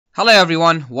Hello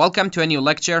everyone, welcome to a new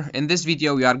lecture. In this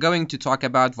video we are going to talk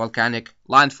about volcanic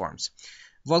landforms.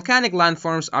 Volcanic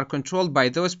landforms are controlled by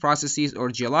those processes or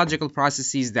geological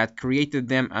processes that created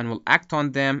them and will act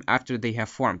on them after they have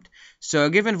formed. So a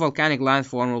given volcanic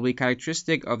landform will be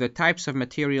characteristic of the types of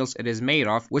materials it is made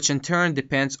of, which in turn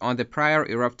depends on the prior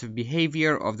eruptive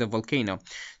behavior of the volcano.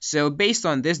 So based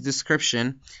on this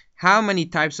description, how many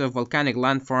types of volcanic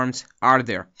landforms are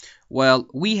there? Well,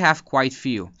 we have quite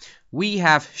few. We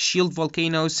have shield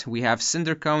volcanoes, we have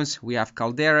cinder cones, we have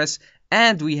calderas,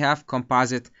 and we have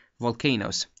composite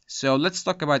volcanoes. So let's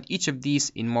talk about each of these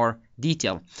in more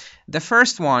detail. The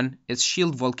first one is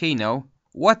shield volcano.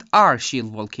 What are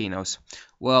shield volcanoes?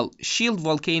 Well, shield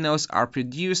volcanoes are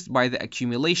produced by the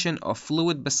accumulation of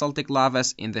fluid basaltic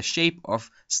lavas in the shape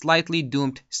of slightly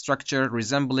domed structure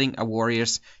resembling a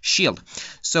warrior's shield.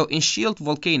 So in shield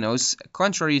volcanoes,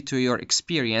 contrary to your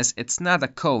experience, it's not a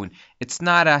cone, it's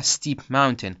not a steep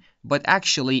mountain, but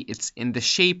actually it's in the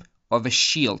shape of a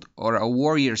shield or a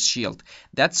warrior's shield.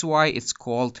 That's why it's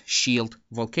called shield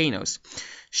volcanoes.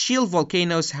 Shield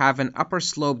volcanoes have an upper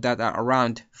slope that are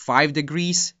around 5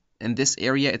 degrees. In this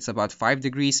area it's about 5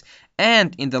 degrees,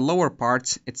 and in the lower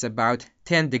parts it's about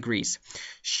 10 degrees.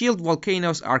 Shield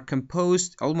volcanoes are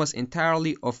composed almost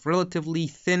entirely of relatively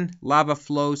thin lava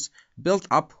flows built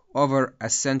up over a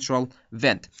central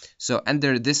vent. So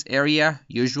under this area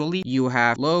usually you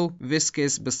have low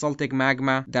viscous basaltic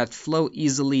magma that flow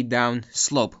easily down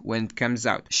slope when it comes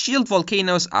out. Shield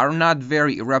volcanoes are not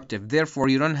very eruptive, therefore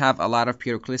you don't have a lot of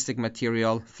pyroclastic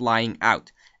material flying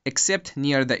out, except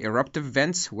near the eruptive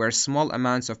vents where small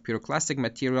amounts of pyroclastic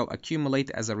material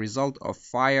accumulate as a result of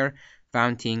fire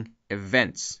fountain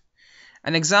events.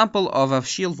 An example of a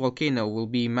shield volcano will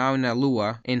be Mauna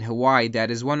Loa in Hawaii. That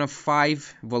is one of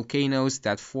 5 volcanoes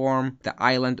that form the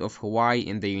island of Hawaii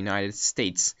in the United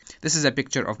States. This is a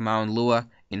picture of Mauna Loa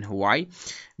in Hawaii.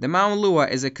 The Mauna Loa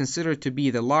is considered to be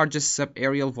the largest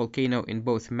subaerial volcano in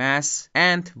both mass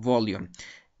and volume.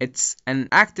 It's an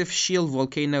active shield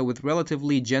volcano with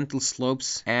relatively gentle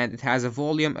slopes, and it has a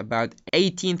volume about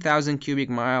 18,000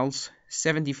 cubic miles,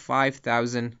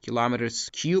 75,000 kilometers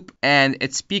cube, and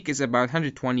its peak is about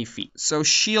 120 feet. So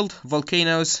shield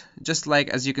volcanoes, just like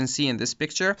as you can see in this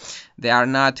picture, they are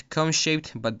not cone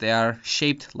shaped, but they are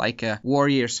shaped like a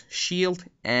warrior's shield,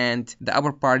 and the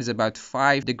upper part is about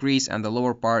 5 degrees and the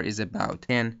lower part is about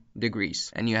 10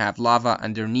 degrees, and you have lava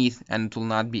underneath and it will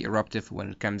not be eruptive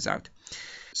when it comes out.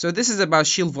 So this is about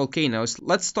shield volcanoes.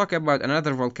 Let's talk about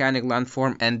another volcanic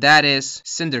landform, and that is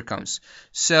cinder cones.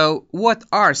 So what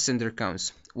are cinder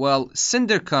cones? Well,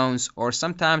 cinder cones, or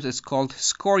sometimes it's called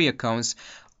scoria cones,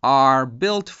 are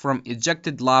built from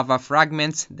ejected lava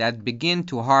fragments that begin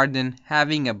to harden,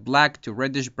 having a black to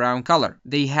reddish brown color.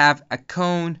 They have a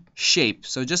cone shape.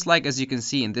 So just like as you can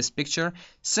see in this picture,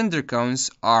 cinder cones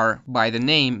are, by the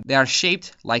name, they are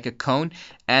shaped like a cone,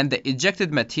 and the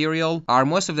ejected material are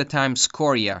most of the time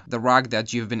scoria, the rock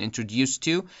that you've been introduced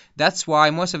to. That's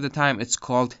why most of the time it's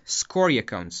called scoria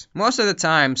cones. Most of the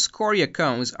time scoria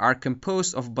cones are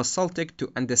composed of basaltic to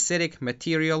andesitic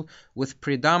material with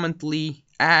predominantly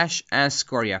ash and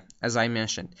scoria, as I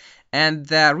mentioned. And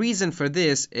the reason for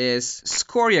this is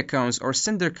scoria cones or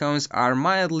cinder cones are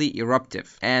mildly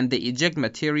eruptive, and they eject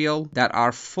material that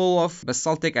are full of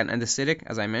basaltic and andesitic,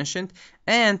 as I mentioned,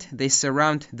 and they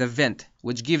surround the vent,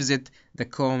 which gives it the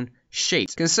cone shape.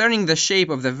 Concerning the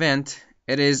shape of the vent,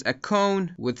 it is a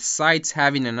cone with sides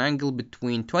having an angle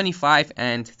between 25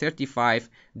 and 35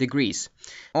 degrees.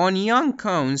 On young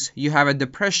cones, you have a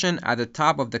depression at the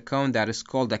top of the cone that is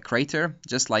called a crater.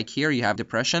 Just like here, you have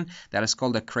depression that is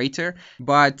called a crater.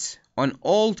 But on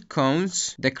old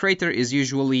cones, the crater is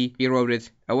usually eroded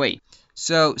away.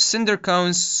 So cinder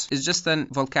cones is just a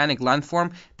volcanic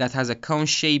landform that has a cone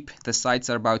shape. The sides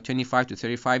are about 25 to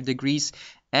 35 degrees.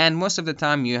 And most of the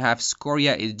time you have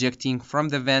scoria ejecting from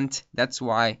the vent. That's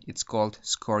why it's called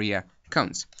scoria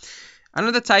cones.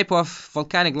 Another type of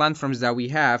volcanic landforms that we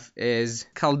have is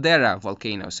caldera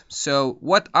volcanoes. So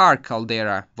what are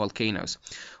caldera volcanoes?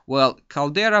 Well,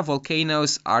 caldera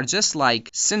volcanoes are just like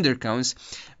cinder cones,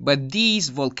 but these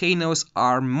volcanoes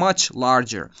are much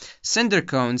larger. Cinder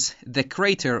cones, the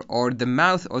crater or the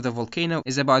mouth of the volcano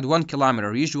is about 1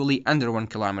 kilometer, usually under 1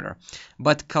 kilometer.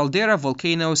 But caldera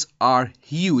volcanoes are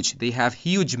huge. They have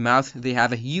huge mouth, they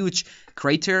have a huge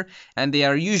crater, and they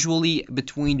are usually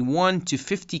between 1 to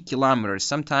 50 kilometers,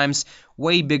 sometimes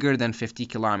way bigger than 50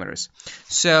 kilometers.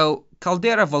 So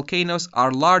caldera volcanoes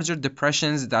are larger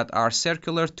depressions that are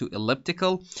circular to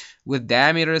elliptical, with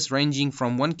diameters ranging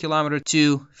from 1 kilometer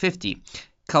to 50.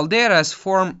 Calderas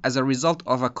form as a result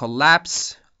of a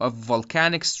collapse of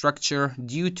volcanic structure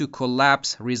due to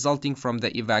collapse resulting from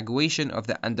the evacuation of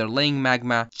the underlying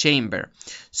magma chamber.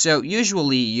 So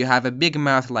usually you have a big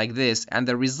mouth like this, and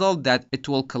the result that it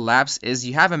will collapse is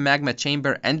you have a magma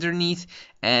chamber underneath,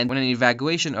 and when an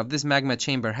evacuation of this magma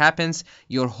chamber happens,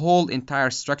 your whole entire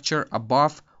structure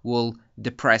above will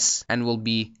depress and will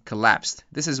be collapsed.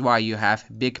 This is why you have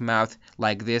big mouth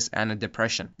like this and a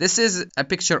depression. This is a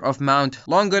picture of Mount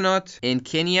Longonot in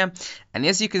Kenya, and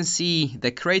as you can see,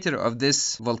 the crater of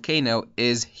this volcano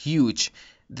is huge.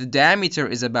 The diameter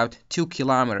is about 2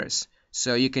 kilometers.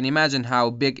 So you can imagine how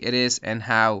big it is and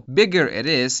how bigger it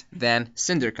is than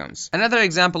Cinder Cones. Another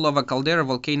example of a caldera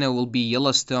volcano will be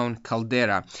Yellowstone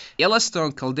Caldera.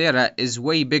 Yellowstone Caldera is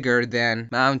way bigger than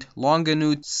Mount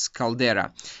Longonot's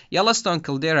caldera. Yellowstone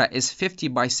Caldera is 50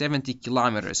 by 70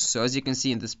 kilometers. So as you can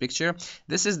see in this picture,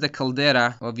 this is the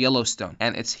caldera of Yellowstone,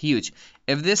 and it's huge.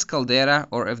 If this caldera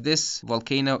or if this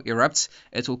volcano erupts,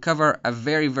 it will cover a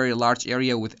very, very large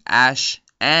area with ash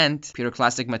and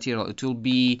pyroclastic material. It will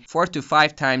be 4 to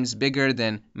 5 times bigger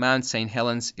than Mount St.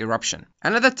 Helens eruption.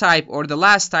 Another type, or the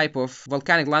last type of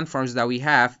volcanic landforms that we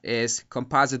have, is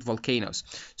composite volcanoes.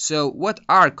 So what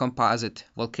are composite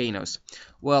volcanoes?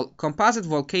 Well, composite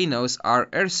volcanoes are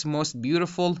Earth's most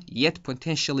beautiful yet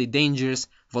potentially dangerous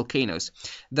volcanoes.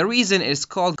 The reason it's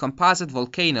called composite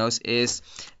volcanoes is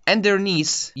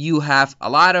underneath you have a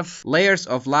lot of layers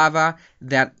of lava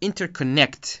that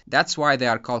interconnect. That's why they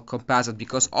are called composite,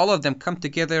 because all of them come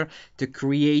together to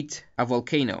create a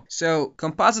volcano. So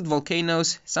composite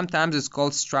volcanoes, sometimes it's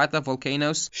called strata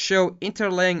volcanoes, show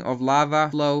interlaying of lava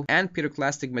flow and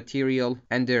pyroclastic material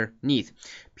underneath.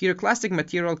 Pyroclastic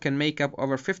material can make up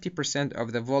over 50%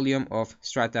 of the volume of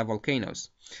strata volcanoes.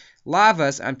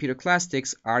 Lavas and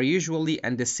pyroclastics are usually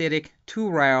andesitic to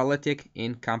rhyolitic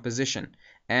in composition,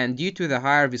 and due to the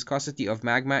higher viscosity of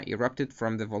magma erupted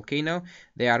from the volcano,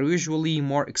 they are usually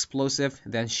more explosive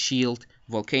than shield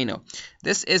volcano.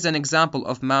 This is an example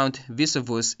of Mount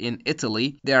Vesuvius in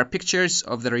Italy. There are pictures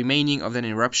of the remaining of an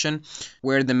eruption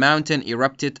where the mountain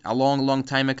erupted a long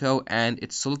time ago, and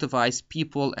it solidifies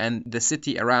people and the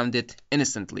city around it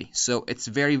instantly. So it's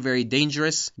very, very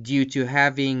dangerous due to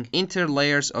having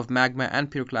interlayers of magma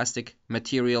and pyroclastic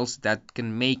materials that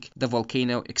can make the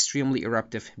volcano extremely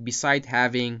eruptive, beside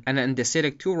having an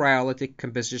andesitic to rhyolitic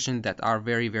composition that are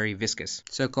very, very viscous.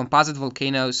 So composite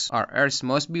volcanoes are Earth's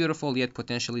most beautiful yet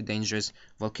potentially dangerous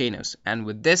volcanoes. And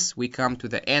with this, we come to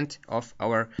the end of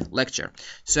our lecture.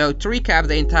 So to recap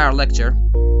the entire lecture,